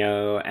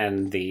jalapeno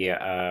and the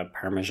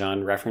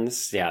Parmesan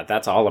reference? Yeah,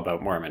 that's all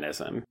about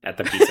Mormonism at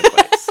the pizza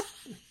place.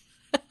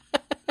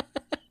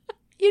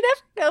 You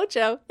never know,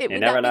 Joe. It would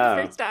not be the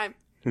first time.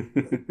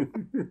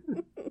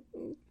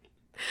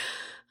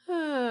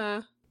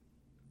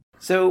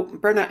 So,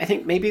 Berna, I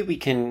think maybe we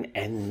can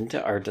end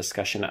our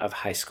discussion of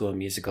High School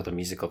Musical,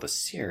 the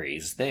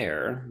series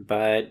there.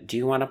 But do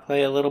you want to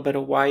play a little bit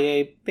of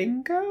YA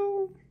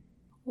Bingo?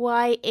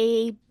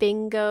 YA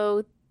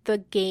Bingo, the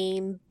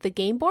game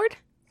board?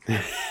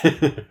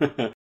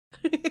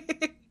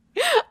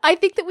 I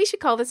think that we should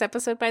call this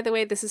episode, by the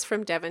way, this is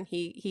from Devin.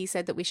 He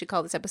said that we should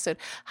call this episode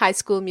High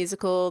School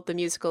Musical,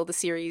 the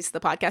series, the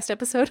podcast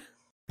episode.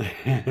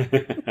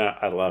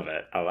 I love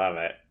it.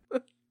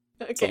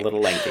 Okay. It's a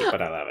little lengthy,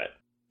 but I love it.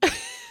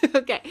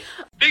 Okay.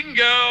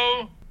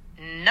 Bingo!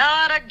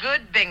 Not a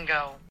good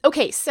bingo.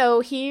 Okay, so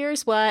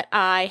here's what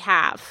I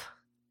have.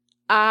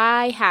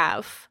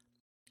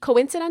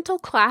 Coincidental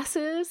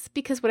classes,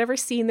 because whatever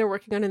scene they're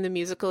working on in the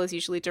musical is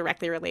usually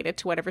directly related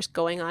to whatever's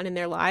going on in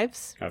their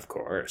lives. Of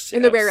course.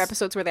 In the rare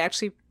episodes where they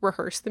actually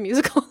rehearse the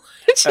musical.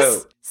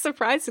 Just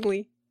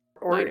surprisingly.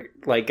 Or,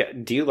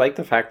 like, do you like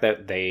the fact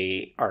that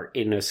they are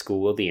in a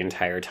school the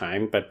entire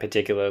time, but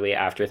particularly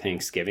after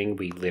Thanksgiving,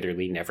 we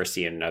literally never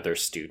see another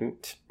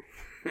student?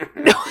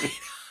 No,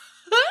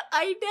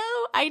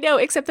 I know,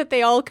 except that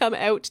they all come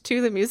out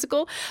to the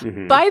musical.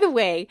 By the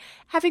way,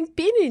 having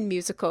been in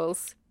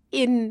musicals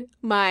in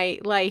my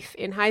life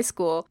in high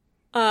school,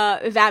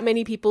 that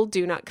many people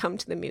do not come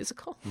to the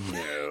musical.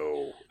 No.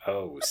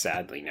 Oh,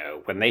 sadly,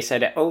 no. When they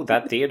said, oh,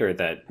 that theater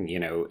that,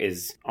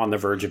 is on the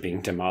verge of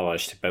being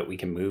demolished, but we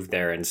can move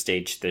there and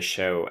stage this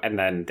show. And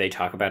then they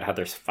talk about how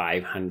there's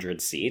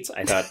 500 seats.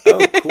 I thought,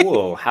 oh,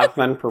 cool. Have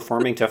fun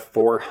performing to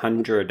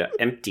 400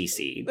 empty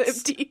seats.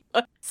 Empty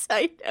ones.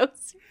 I know,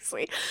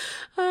 seriously.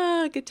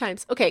 Good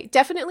times. Okay,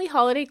 definitely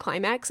holiday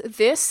climax.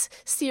 This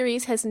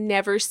series has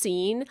never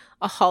seen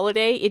a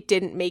holiday it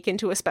didn't make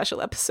into a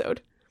special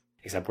episode.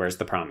 Except where's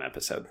the prom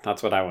episode?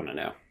 That's what I want to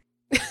know.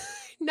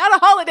 Not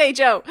a holiday,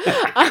 Joe.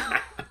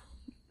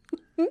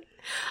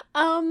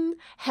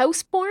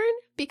 Houseborn,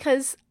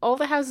 because all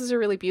the houses are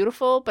really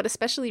beautiful, but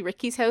especially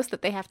Ricky's house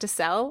that they have to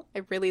sell.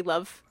 I really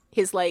love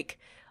his, like,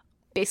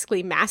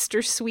 basically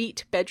master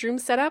suite bedroom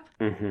setup.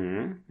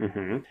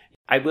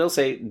 I will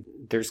say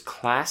there's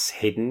class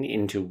hidden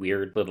into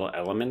weird little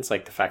elements,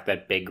 like the fact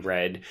that Big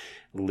Red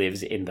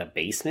lives in the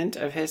basement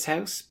of his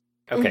house.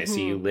 Okay, so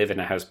you live in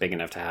a house big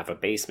enough to have a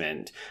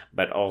basement,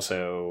 but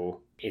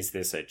also, is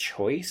this a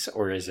choice,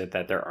 or is it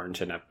that there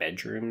aren't enough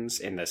bedrooms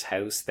in this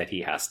house that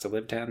he has to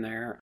live down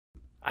there?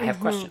 I have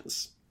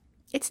questions.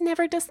 It's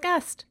never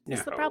discussed.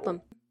 That's the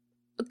problem.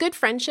 Good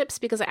friendships,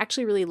 because I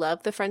actually really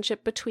love the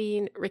friendship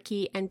between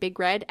Ricky and Big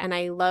Red, and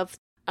I love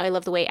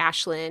the way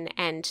Ashlyn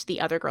and the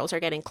other girls are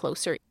getting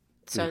closer.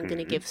 So I'm going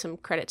to give some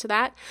credit to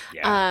that.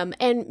 Yeah.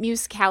 And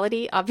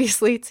musicality,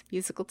 obviously, it's a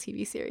musical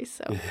TV series,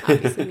 so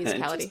obviously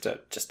musicality.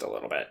 just a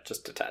little bit,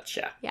 just a touch,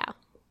 yeah. Yeah.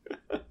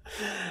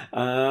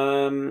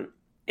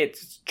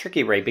 It's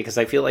tricky, right? Because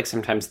I feel like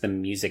sometimes the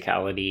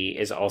musicality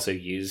is also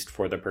used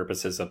for the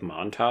purposes of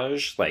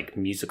montage, like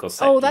musical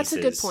set pieces. Oh, that's a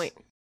good point.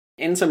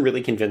 In some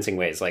really convincing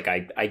ways. Like,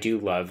 I do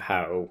love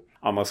how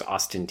almost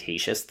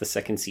ostentatious the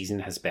second season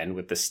has been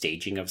with the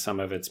staging of some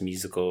of its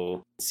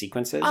musical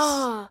sequences.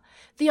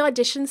 The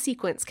audition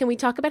sequence. Can we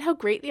talk about how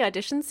great the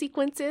audition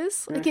sequence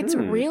is? Like, it's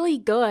really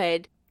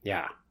good.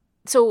 Yeah.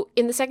 So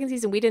in the second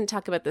season, we didn't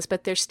talk about this,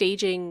 but they're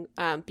staging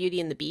Beauty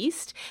and the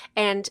Beast,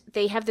 and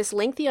they have this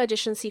lengthy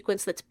audition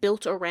sequence that's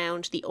built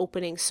around the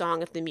opening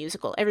song of the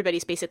musical.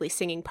 Everybody's basically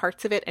singing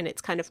parts of it, and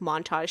it's kind of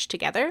montaged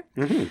together.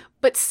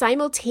 But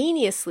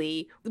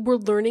simultaneously, we're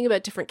learning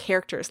about different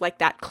characters, like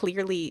that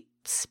clearly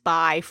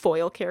spy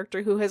foil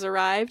character who has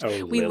arrived.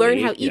 We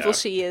learn how evil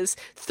she is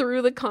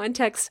through the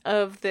context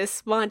of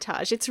this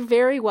montage. It's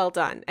very well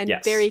done and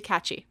very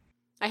catchy.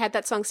 I had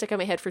that song stuck in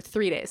my head for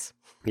 3 days.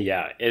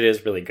 Yeah, it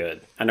is really good.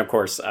 And of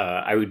course,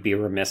 I would be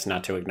remiss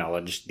not to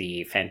acknowledge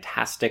the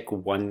fantastic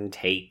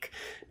one-take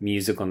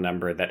musical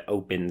number that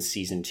opens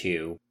season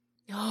 2.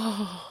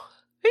 Oh,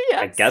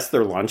 yes. I guess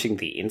they're launching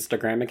the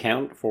Instagram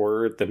account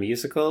for the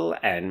musical,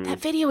 and that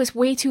video is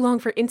way too long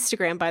for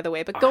Instagram, by the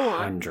way, but go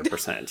on.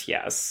 100%,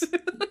 yes.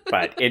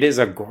 But it is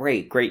a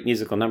great, great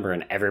musical number,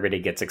 and everybody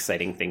gets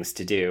exciting things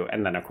to do.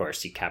 And then, of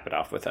course, you cap it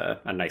off with a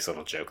nice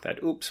little joke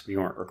that, oops, we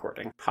weren't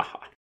recording. Haha.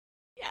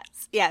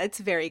 Yes. Yeah, it's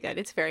very good.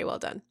 It's very well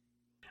done.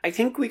 I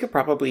think we could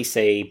probably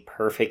say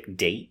Perfect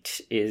Date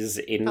is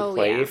in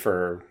play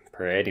for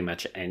pretty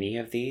much any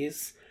of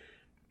these.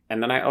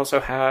 And then I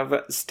also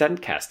have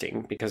stunt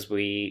casting, because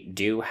we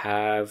do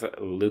have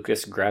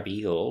Lucas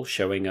Grabeel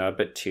showing up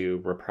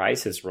to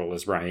reprise his role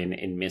as Ryan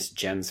in Miss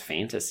Jen's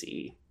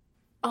Fantasy.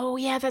 Oh,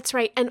 yeah, that's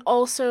right. And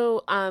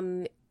also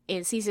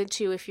in season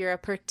 2, if you're a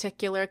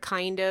particular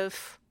kind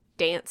of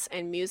dance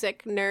and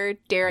music nerd,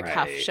 Derek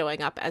Huff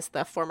showing up as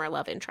the former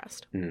love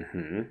interest.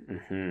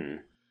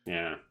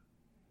 Yeah.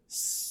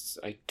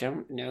 I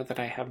don't know that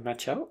I have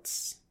much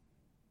else.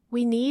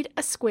 We need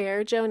a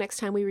square, Joe, next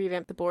time we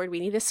revamp the board. We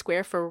need a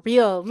square for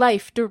real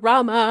life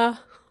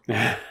drama.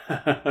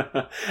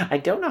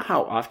 I don't know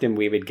how often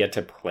we would get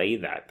to play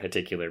that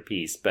particular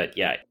piece, but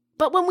yeah.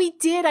 But when we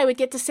did, I would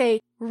get to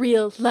say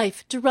real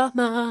life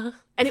drama,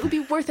 and it would be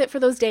worth it for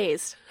those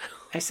days.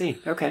 I see.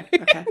 Okay.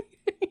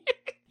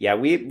 Yeah,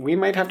 we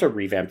might have to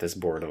revamp this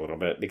board a little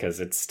bit, because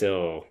it's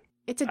a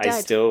dud. I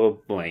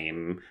still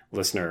blame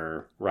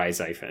listener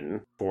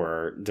Ryzyphon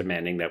for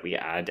demanding that we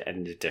add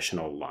an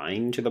additional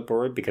line to the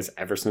board, because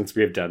ever since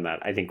we've done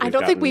that, I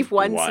don't think we've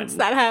won since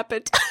that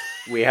happened.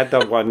 We had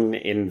the one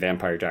in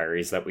Vampire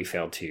Diaries that we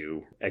failed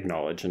to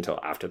acknowledge until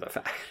after the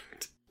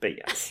fact. But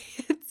yes.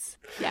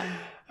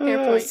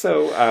 Fair point.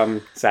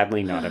 So,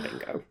 sadly, not a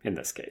bingo in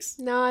this case.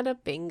 Not a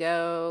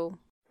bingo.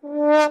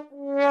 All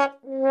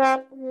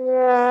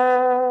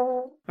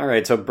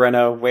right, so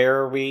Brenna,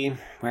 where are we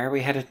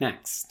headed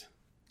next?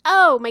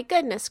 Oh my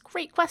goodness,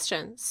 great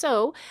question.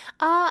 So,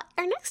 our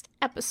next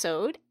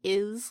episode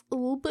is a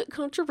little bit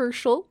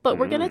controversial, but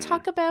we're going to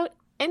talk about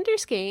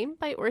Ender's Game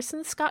by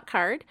Orson Scott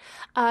Card.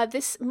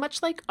 This,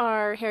 much like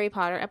our Harry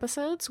Potter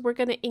episodes, we're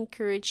going to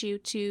encourage you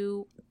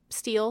to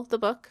steal the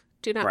book.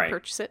 Do not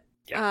purchase it.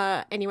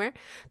 anywhere,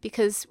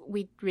 because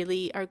we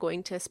really are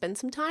going to spend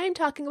some time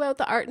talking about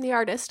the art and the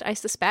artist, I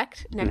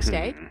suspect, next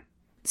day.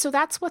 So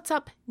that's what's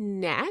up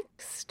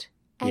next.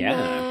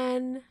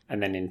 And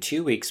then in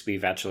 2 weeks,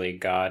 we've actually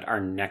got our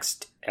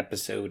next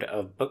episode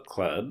of Book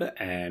Club.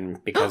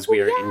 And because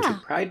we are into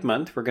Pride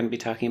Month, we're going to be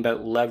talking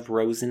about Lev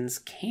Rosen's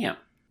Camp.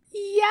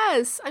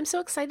 Yes, I'm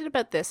so excited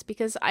about this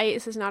because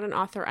this is not an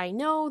author I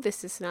know.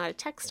 This is not a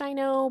text I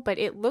know, but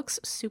it looks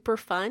super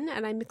fun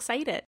and I'm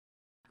excited.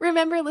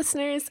 Remember,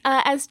 listeners,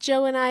 as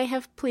Joe and I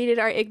have pleaded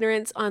our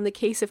ignorance on the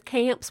case of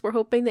camps, we're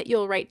hoping that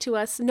you'll write to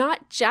us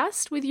not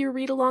just with your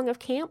read-along of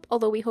camp,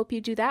 although we hope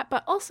you do that,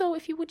 but also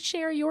if you would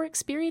share your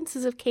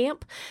experiences of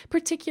camp,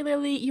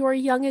 particularly your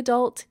young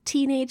adult,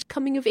 teenage,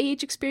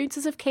 coming-of-age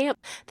experiences of camp.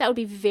 That would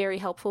be very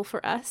helpful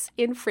for us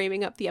in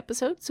framing up the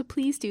episode, so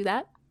please do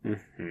that.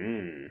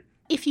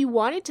 If you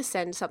wanted to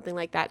send something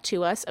like that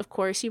to us, of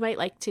course, you might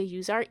like to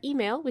use our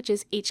email, which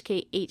is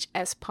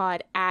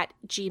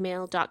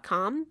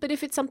hkhspod@gmail.com. But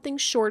if it's something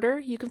shorter,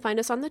 you can find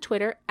us on the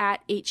Twitter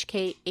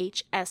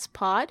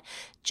 @hkhspod.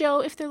 Joe,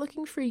 if they're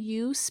looking for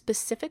you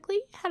specifically,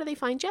 how do they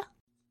find you?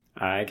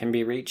 I can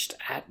be reached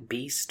at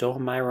B Stole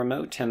My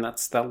Remote, and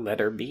that's the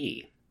letter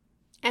B.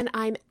 And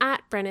I'm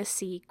at Brenna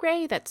C.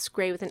 Gray. That's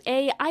Gray with an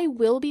A. I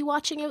will be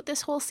watching out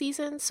this whole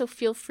season, so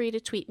feel free to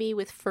tweet me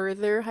with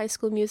further High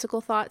School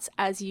Musical thoughts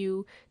as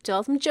you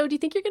develop them. Joe, do you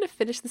think you're going to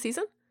finish the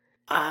season?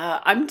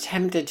 I'm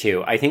tempted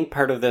to. I think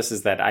part of this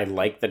is that I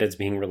like that it's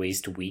being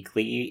released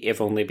weekly,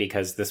 if only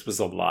because this was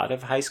a lot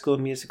of High School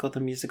Musical,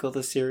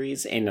 the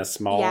series, in a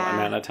small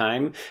amount of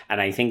time. And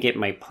I think it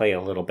might play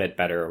a little bit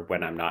better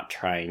when I'm not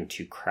trying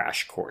to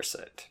crash course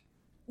it.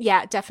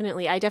 Yeah,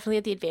 definitely. I definitely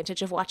had the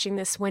advantage of watching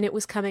this when it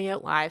was coming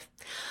out live.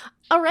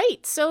 All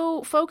right.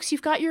 So, folks,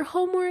 you've got your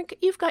homework.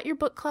 You've got your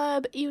book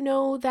club. You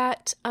know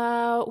that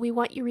we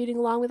want you reading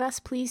along with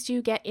us. Please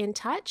do get in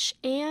touch.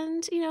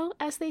 And,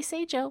 as they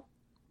say, Joe,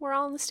 we're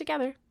all in this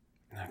together.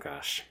 Oh,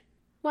 gosh.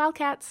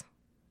 Wildcats.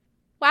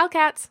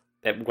 Wildcats.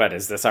 What,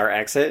 is this our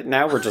exit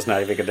now? We're just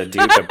not even going to do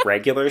the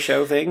regular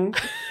show thing?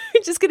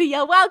 We're just going to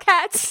yell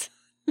Wildcats.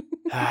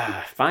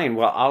 Fine.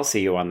 Well, I'll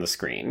see you on the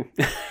screen.